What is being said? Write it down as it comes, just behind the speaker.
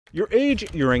Your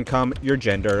age, your income, your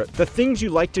gender, the things you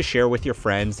like to share with your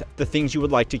friends, the things you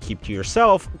would like to keep to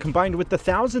yourself, combined with the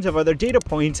thousands of other data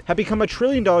points, have become $1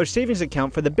 trillion savings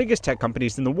account for the biggest tech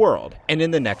companies in the world. And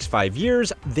in the next 5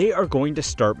 years, they are going to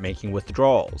start making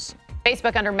withdrawals.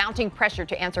 Facebook under mounting pressure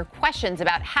to answer questions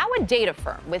about how a data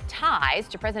firm with ties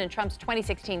to President Trump's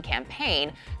 2016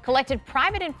 campaign collected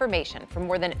private information from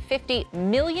more than 50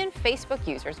 million Facebook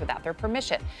users without their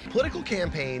permission. Political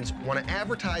campaigns want to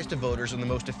advertise to voters in the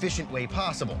most efficient way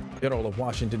possible. General of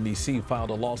Washington, D.C. filed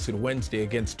a lawsuit Wednesday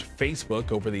against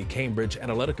Facebook over the Cambridge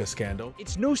Analytica scandal.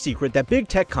 It's no secret that big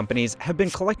tech companies have been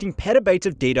collecting petabytes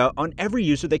of data on every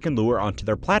user they can lure onto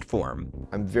their platform.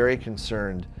 I'm very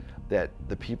concerned that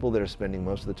the people that are spending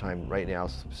most of the time right now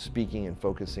speaking and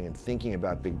focusing and thinking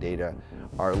about big data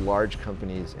are large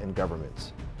companies and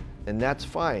governments. And that's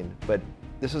fine, but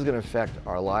this is going to affect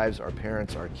our lives, our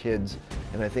parents, our kids,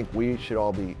 and I think we should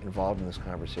all be involved in this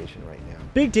conversation right now.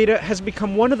 Big data has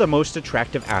become one of the most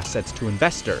attractive assets to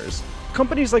investors.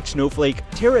 Companies like Snowflake,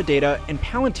 Teradata, and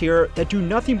Palantir that do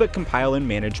nothing but compile and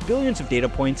manage billions of data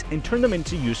points and turn them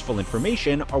into useful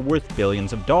information are worth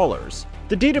billions of dollars.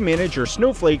 The data manager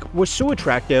Snowflake was so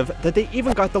attractive that they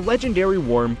even got the legendary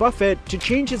Warren Buffett to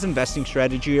change his investing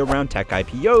strategy around tech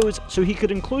IPOs so he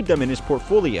could include them in his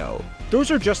portfolio.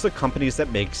 Those are just the companies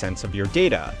that make sense of your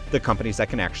data. The companies that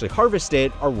can actually harvest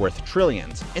it are worth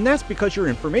trillions. And that's because your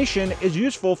information is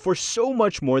useful for so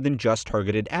much more than just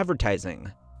targeted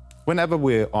advertising. Whenever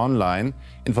we're online,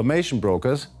 information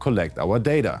brokers collect our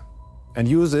data and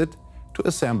use it to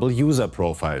assemble user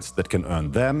profiles that can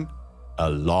earn them a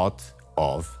lot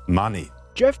of money.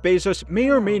 Jeff Bezos may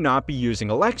or may not be using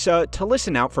Alexa to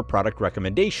listen out for product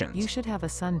recommendations. You should have a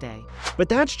sundae. But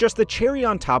that's just the cherry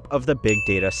on top of the big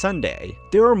data sundae.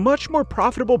 There are much more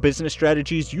profitable business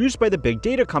strategies used by the big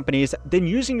data companies than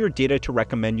using your data to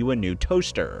recommend you a new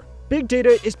toaster. Big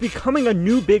data is becoming a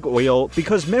new big oil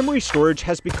because memory storage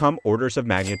has become orders of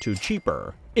magnitude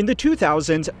cheaper. In the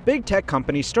 2000s, big tech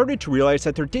companies started to realize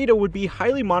that their data would be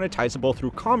highly monetizable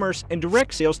through commerce and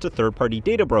direct sales to third-party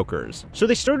data brokers, so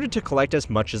they started to collect as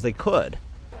much as they could.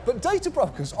 But data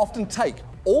brokers often take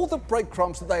all the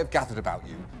breadcrumbs that they have gathered about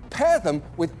you, pair them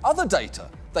with other data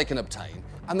they can obtain,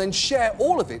 and then share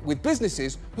all of it with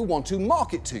businesses who want to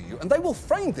market to you, and they will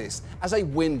frame this as a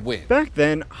win-win. Back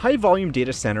then, high-volume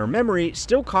data center memory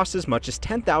still cost as much as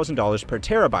 $10,000 per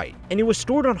terabyte, and it was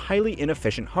stored on highly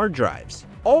inefficient hard drives.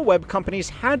 All web companies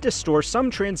had to store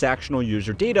some transactional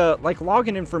user data like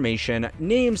login information,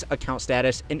 names, account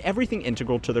status, and everything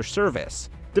integral to their service.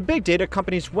 The big data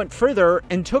companies went further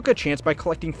and took a chance by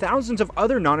collecting thousands of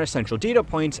other non-essential data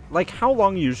points like how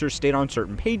long users stayed on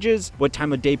certain pages, what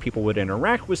time of day people would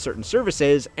interact with certain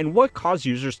services, and what caused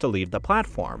users to leave the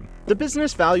platform. The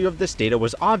business value of this data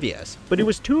was obvious, but it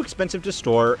was too expensive to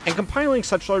store, and compiling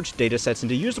such large datasets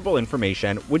into usable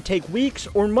information would take weeks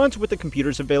or months with the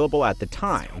computers available at the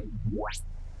time.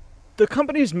 The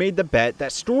companies made the bet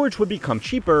that storage would become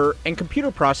cheaper and computer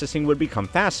processing would become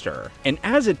faster, and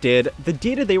as it did, the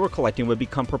data they were collecting would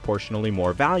become proportionally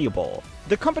more valuable.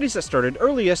 The companies that started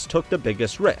earliest took the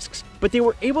biggest risks, but they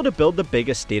were able to build the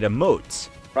biggest data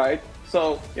moats. Right?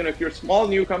 So, if you're a small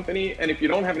new company and if you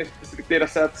don't have any specific data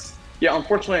sets, yeah,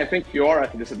 unfortunately, I think you are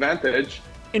at a disadvantage.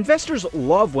 Investors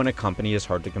love when a company is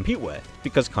hard to compete with,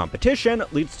 because competition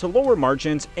leads to lower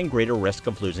margins and greater risk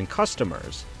of losing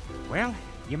customers. Well,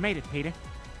 you made it, Peter.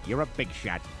 You're a big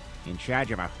shot, in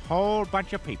charge of a whole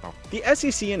bunch of people. The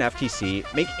SEC and FTC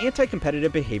make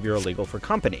anti-competitive behavior illegal for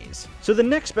companies, so the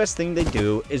next best thing they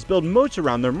do is build moats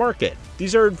around their market.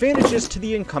 These are advantages to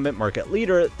the incumbent market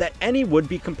leader that any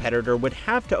would-be competitor would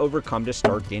have to overcome to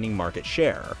start gaining market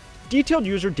share. Detailed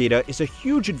user data is a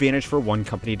huge advantage for one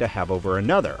company to have over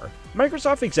another.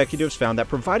 Microsoft executives found that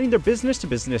providing their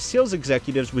business-to-business sales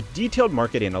executives with detailed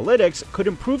market analytics could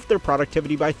improve their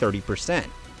productivity by 30%.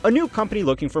 A new company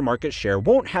looking for market share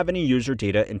won't have any user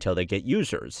data until they get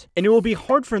users, and it will be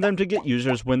hard for them to get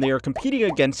users when they are competing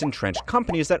against entrenched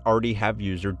companies that already have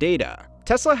user data.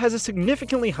 Tesla has a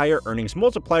significantly higher earnings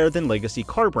multiplier than legacy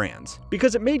car brands,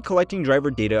 because it made collecting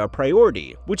driver data a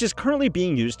priority, which is currently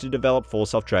being used to develop full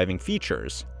self-driving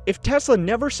features. If Tesla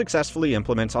never successfully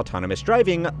implements autonomous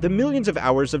driving, the millions of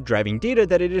hours of driving data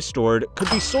that it has stored could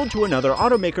be sold to another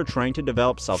automaker trying to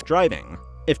develop self-driving.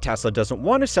 If Tesla doesn't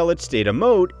want to sell its data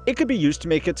moat, it could be used to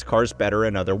make its cars better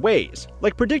in other ways,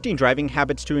 like predicting driving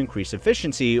habits to increase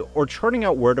efficiency or charting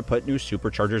out where to put new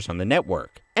superchargers on the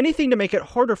network. Anything to make it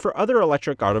harder for other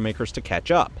electric automakers to catch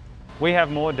up. We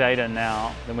have more data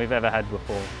now than we've ever had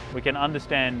before. We can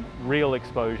understand real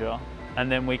exposure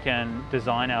and then we can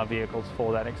design our vehicles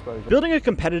for that exposure. Building a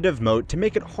competitive moat to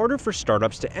make it harder for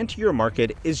startups to enter your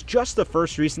market is just the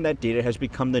first reason that data has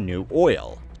become the new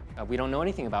oil. We don't know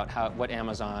anything about what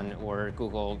Amazon or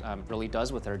Google really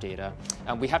does with their data.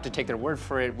 We have to take their word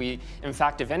for it. In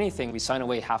fact, if anything, we sign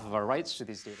away half of our rights to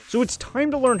these data. So it's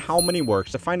time to learn how money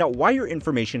works to find out why your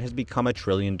information has become a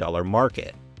trillion-dollar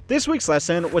market. This week's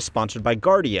lesson was sponsored by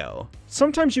Guardio.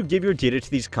 Sometimes you give your data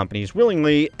to these companies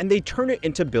willingly and they turn it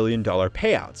into billion-dollar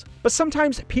payouts. But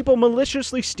sometimes people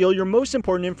maliciously steal your most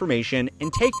important information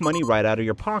and take money right out of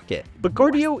your pocket. But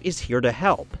Guardio is here to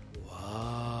help.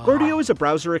 Guardio is a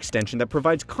browser extension that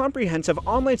provides comprehensive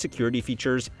online security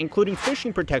features, including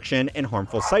phishing protection and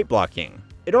harmful site blocking.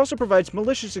 It also provides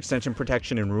malicious extension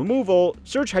protection and removal,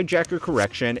 search hijacker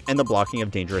correction, and the blocking of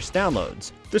dangerous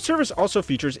downloads. The service also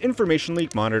features information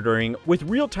leak monitoring with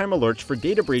real-time alerts for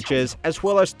data breaches, as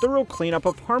well as thorough cleanup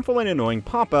of harmful and annoying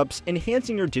pop-ups,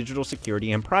 enhancing your digital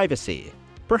security and privacy.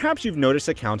 Perhaps you've noticed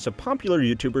accounts of popular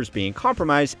YouTubers being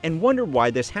compromised and wondered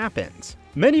why this happens.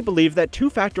 Many believe that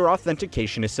two-factor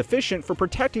authentication is sufficient for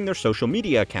protecting their social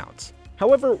media accounts.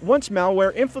 However, once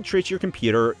malware infiltrates your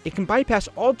computer, it can bypass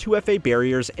all 2FA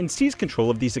barriers and seize control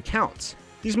of these accounts.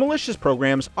 These malicious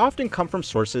programs often come from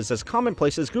sources as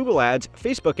commonplace as Google Ads,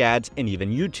 Facebook ads, and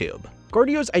even YouTube.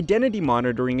 Guardio's identity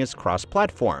monitoring is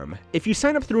cross-platform. If you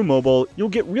sign up through mobile, you'll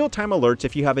get real-time alerts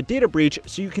if you have a data breach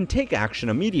so you can take action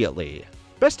immediately.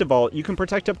 Best of all, you can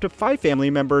protect up to 5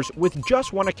 family members with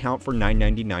just one account for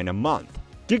 $9.99 a month.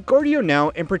 Get Guardio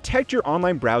now and protect your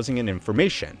online browsing and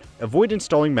information. Avoid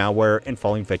installing malware and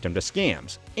falling victim to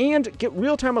scams. And get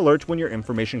real-time alerts when your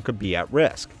information could be at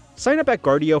risk. Sign up at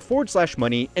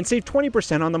Guardio/money and save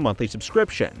 20% on the monthly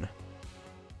subscription.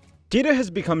 Data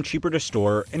has become cheaper to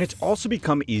store, and it's also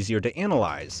become easier to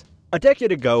analyze. A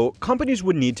decade ago, companies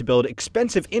would need to build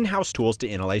expensive in-house tools to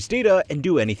analyze data and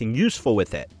do anything useful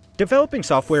with it. Developing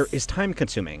software is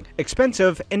time-consuming,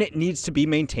 expensive, and it needs to be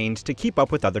maintained to keep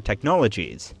up with other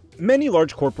technologies. Many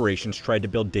large corporations tried to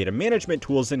build data management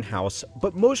tools in-house,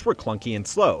 but most were clunky and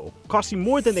slow, costing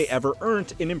more than they ever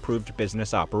earned in improved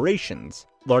business operations.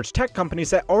 Large tech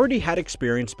companies that already had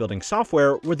experience building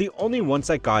software were the only ones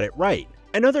that got it right,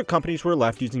 and other companies were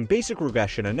left using basic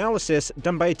regression analysis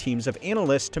done by teams of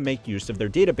analysts to make use of their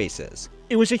databases.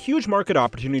 It was a huge market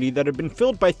opportunity that had been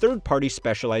filled by third parties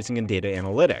specializing in data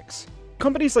analytics.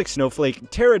 Companies like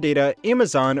Snowflake, Teradata,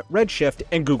 Amazon, Redshift,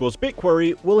 and Google's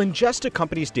BigQuery will ingest a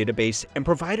company's database and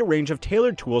provide a range of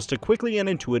tailored tools to quickly and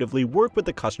intuitively work with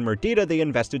the customer data they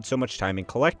invested so much time in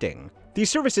collecting. These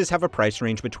services have a price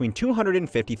range between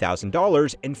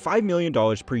 $250,000 and $5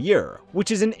 million per year,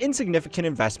 which is an insignificant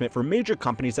investment for major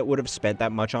companies that would have spent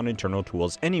that much on internal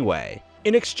tools anyway.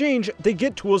 In exchange, they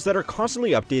get tools that are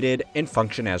constantly updated and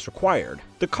function as required.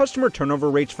 The customer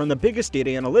turnover rates from the biggest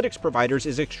data analytics providers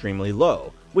is extremely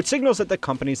low, which signals that the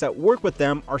companies that work with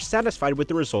them are satisfied with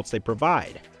the results they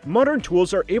provide. Modern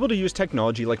tools are able to use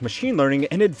technology like machine learning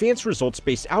and advanced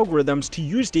results-based algorithms to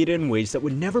use data in ways that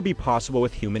would never be possible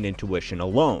with human intuition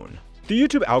alone. The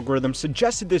YouTube algorithm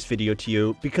suggested this video to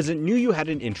you because it knew you had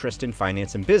an interest in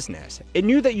finance and business. It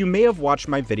knew that you may have watched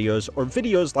my videos or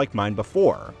videos like mine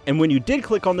before, and when you did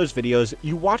click on those videos,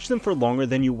 you watched them for longer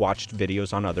than you watched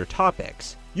videos on other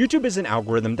topics. YouTube is an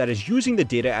algorithm that is using the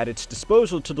data at its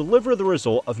disposal to deliver the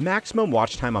result of maximum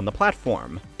watch time on the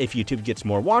platform. If YouTube gets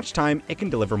more watch time, it can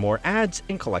deliver more ads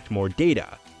and collect more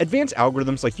data. Advanced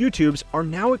algorithms like YouTube's are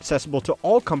now accessible to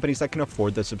all companies that can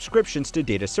afford the subscriptions to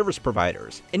data service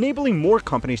providers, enabling more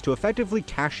companies to effectively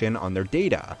cash in on their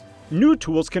data. New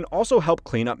tools can also help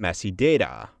clean up messy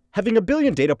data. Having a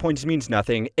billion data points means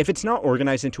nothing if it's not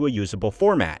organized into a usable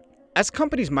format. As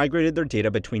companies migrated their data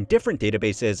between different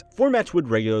databases, formats would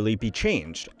regularly be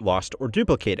changed, lost, or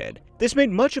duplicated. This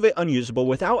made much of it unusable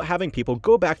without having people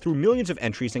go back through millions of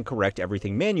entries and correct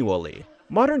everything manually.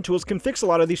 Modern tools can fix a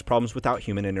lot of these problems without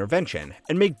human intervention,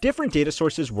 and make different data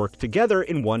sources work together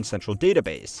in one central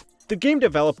database. The game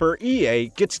developer EA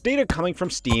gets data coming from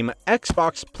Steam,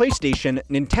 Xbox, PlayStation,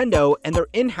 Nintendo, and their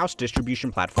in-house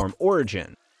distribution platform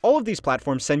Origin. All of these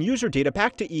platforms send user data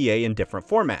back to EA in different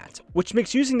formats, which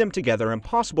makes using them together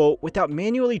impossible without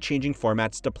manually changing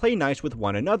formats to play nice with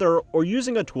one another or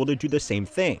using a tool to do the same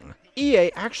thing.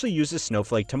 EA actually uses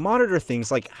Snowflake to monitor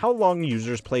things like how long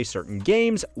users play certain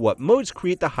games, what modes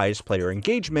create the highest player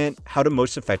engagement, how to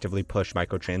most effectively push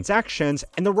microtransactions,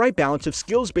 and the right balance of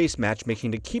skills-based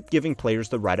matchmaking to keep giving players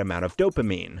the right amount of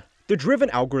dopamine. The driven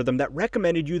algorithm that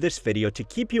recommended you this video to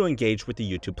keep you engaged with the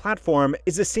YouTube platform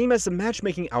is the same as the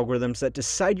matchmaking algorithms that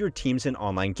decide your teams in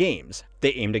online games.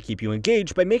 They aim to keep you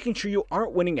engaged by making sure you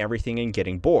aren't winning everything and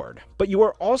getting bored, but you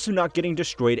are also not getting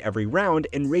destroyed every round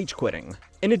and rage quitting.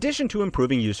 In addition to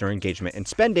improving user engagement and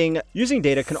spending, using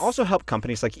data can also help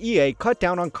companies like EA cut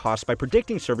down on costs by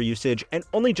predicting server usage and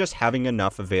only just having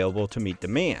enough available to meet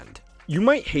demand. You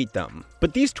might hate them,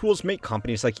 but these tools make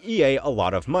companies like EA a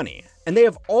lot of money, and they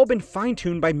have all been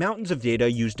fine-tuned by mountains of data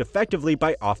used effectively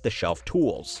by off-the-shelf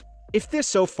tools. If this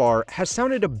so far has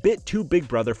sounded a bit too Big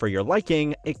Brother for your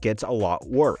liking, it gets a lot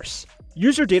worse.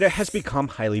 User data has become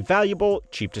highly valuable,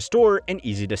 cheap to store, and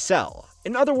easy to sell.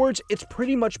 In other words, it's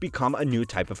pretty much become a new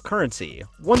type of currency,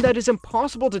 one that is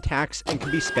impossible to tax and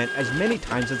can be spent as many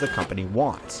times as the company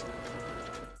wants.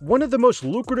 One of the most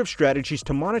lucrative strategies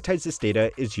to monetize this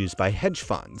data is used by hedge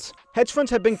funds. Hedge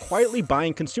funds have been quietly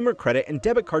buying consumer credit and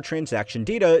debit card transaction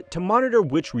data to monitor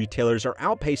which retailers are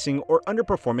outpacing or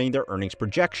underperforming their earnings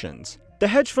projections. The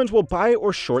hedge funds will buy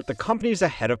or short the companies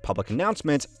ahead of public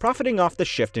announcements, profiting off the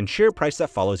shift in share price that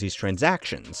follows these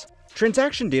transactions.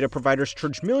 Transaction data providers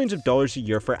charge millions of dollars a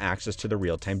year for access to the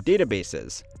real-time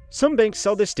databases. Some banks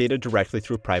sell this data directly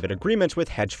through private agreements with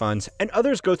hedge funds, and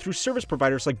others go through service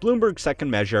providers like Bloomberg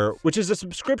Second Measure, which is a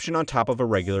subscription on top of a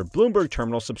regular Bloomberg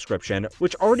terminal subscription,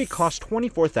 which already costs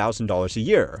 $24,000 a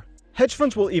year. Hedge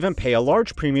funds will even pay a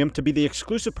large premium to be the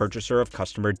exclusive purchaser of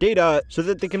customer data so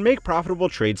that they can make profitable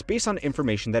trades based on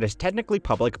information that is technically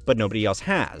public but nobody else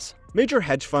has. Major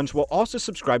hedge funds will also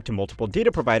subscribe to multiple data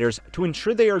providers to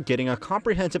ensure they are getting a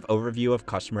comprehensive overview of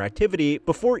customer activity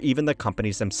before even the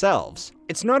companies themselves.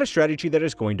 It's not a strategy that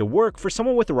is going to work for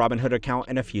someone with a Robinhood account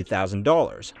and a few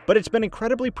 $1,000s, but it's been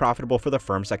incredibly profitable for the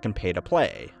firms that can pay to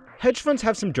play. Hedge funds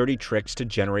have some dirty tricks to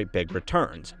generate big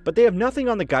returns, but they have nothing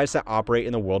on the guys that operate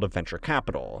in the world of venture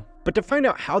capital. But to find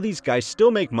out how these guys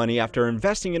still make money after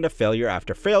investing into failure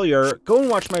after failure, go and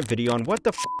watch my video on what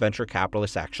the venture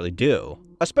capitalists actually do.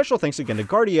 A special thanks again to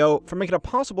Guardio for making it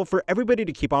possible for everybody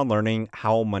to keep on learning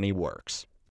how money works.